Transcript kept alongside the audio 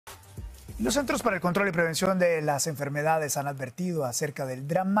Los Centros para el Control y Prevención de las Enfermedades han advertido acerca del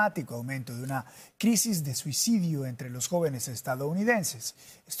dramático aumento de una crisis de suicidio entre los jóvenes estadounidenses.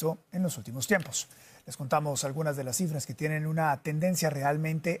 Esto en los últimos tiempos. Les contamos algunas de las cifras que tienen una tendencia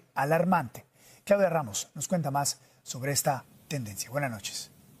realmente alarmante. Claudia Ramos nos cuenta más sobre esta tendencia. Buenas noches.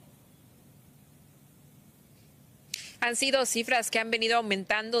 Han sido cifras que han venido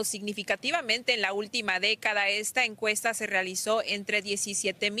aumentando significativamente en la última década. Esta encuesta se realizó entre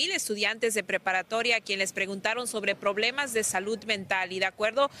 17,000 estudiantes de preparatoria a quienes les preguntaron sobre problemas de salud mental. Y de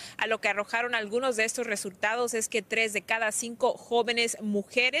acuerdo a lo que arrojaron algunos de estos resultados es que 3 de cada 5 jóvenes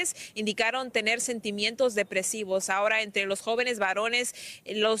mujeres indicaron tener sentimientos depresivos. Ahora, entre los jóvenes varones,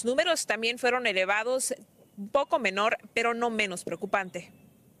 los números también fueron elevados, un poco menor, pero no menos preocupante.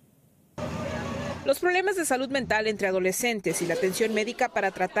 Los problemas de salud mental entre adolescentes y la atención médica para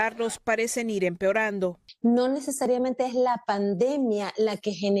tratarlos parecen ir empeorando. No necesariamente es la pandemia la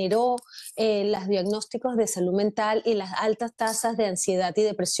que generó los diagnósticos de salud mental y las altas tasas de ansiedad y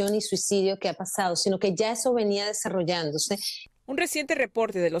depresión y suicidio que ha pasado, sino que ya eso venía desarrollándose. Un reciente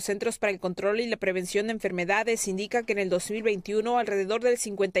reporte de los Centros para el Control y la Prevención de Enfermedades indica que en el 2021 alrededor del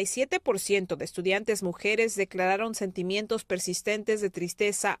 57% de estudiantes mujeres declararon sentimientos persistentes de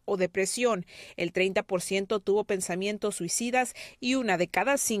tristeza o depresión. El 30% tuvo pensamientos suicidas y 1 de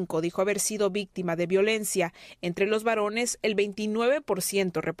cada 5 dijo haber sido víctima de violencia. Entre los varones, el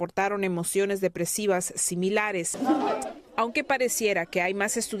 29% reportaron emociones depresivas similares. Aunque pareciera que hay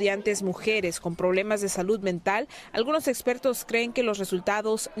más estudiantes mujeres con problemas de salud mental, algunos expertos creen que los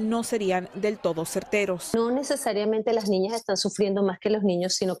resultados no serían del todo certeros. No necesariamente las niñas están sufriendo más que los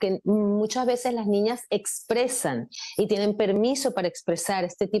niños, sino que muchas veces las niñas expresan y tienen permiso para expresar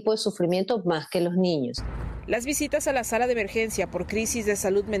este tipo de sufrimiento más que los niños. Las visitas a la sala de emergencia por crisis de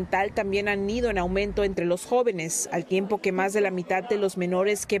salud mental también han ido en aumento entre los jóvenes, al tiempo que más de la mitad de los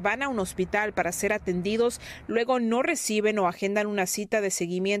menores que van a un hospital para ser atendidos luego no reciben o agendan una cita de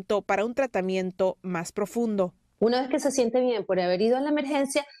seguimiento para un tratamiento más profundo. Una vez que se siente bien por haber ido a la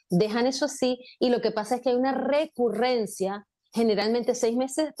emergencia, dejan eso así y lo que pasa es que hay una recurrencia, generalmente 6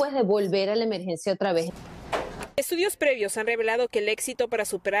 meses después de volver a la emergencia otra vez. Estudios previos han revelado que el éxito para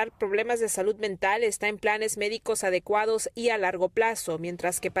superar problemas de salud mental está en planes médicos adecuados y a largo plazo,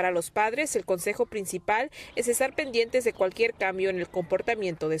 mientras que para los padres el consejo principal es estar pendientes de cualquier cambio en el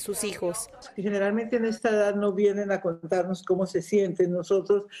comportamiento de sus hijos. Generalmente en esta edad no vienen a contarnos cómo se sienten,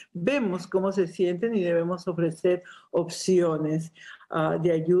 nosotros vemos cómo se sienten y debemos ofrecer opciones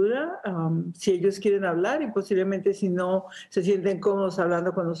de ayuda, si ellos quieren hablar y posiblemente si no se sienten cómodos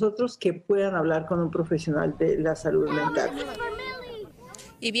hablando con nosotros, que puedan hablar con un profesional de la salud mental.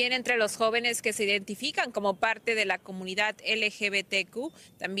 Y bien, entre los jóvenes que se identifican como parte de la comunidad LGBTQ,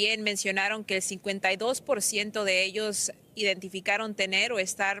 también mencionaron que el 52% de ellos identificaron tener o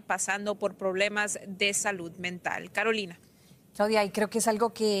estar pasando por problemas de salud mental. Carolina. Claudia, y creo que es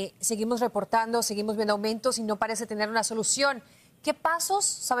algo que seguimos reportando, seguimos viendo aumentos y no parece tener una solución. ¿Qué pasos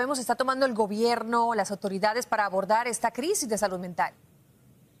sabemos está tomando el gobierno, las autoridades para abordar esta crisis de salud mental?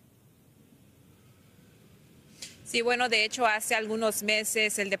 Sí, bueno, de hecho, hace algunos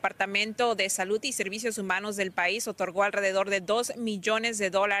meses el Departamento de Salud y Servicios Humanos del país otorgó alrededor de $2 millones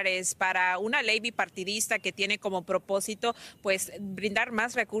para una ley bipartidista que tiene como propósito, pues, brindar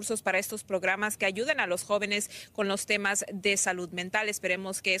más recursos para estos programas que ayuden a los jóvenes con los temas de salud mental.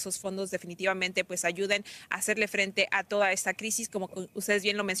 Esperemos que esos fondos definitivamente, pues, ayuden a hacerle frente a toda esta crisis. Como ustedes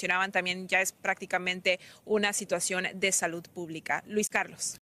bien lo mencionaban, también ya es prácticamente una situación de salud pública. Luis Carlos.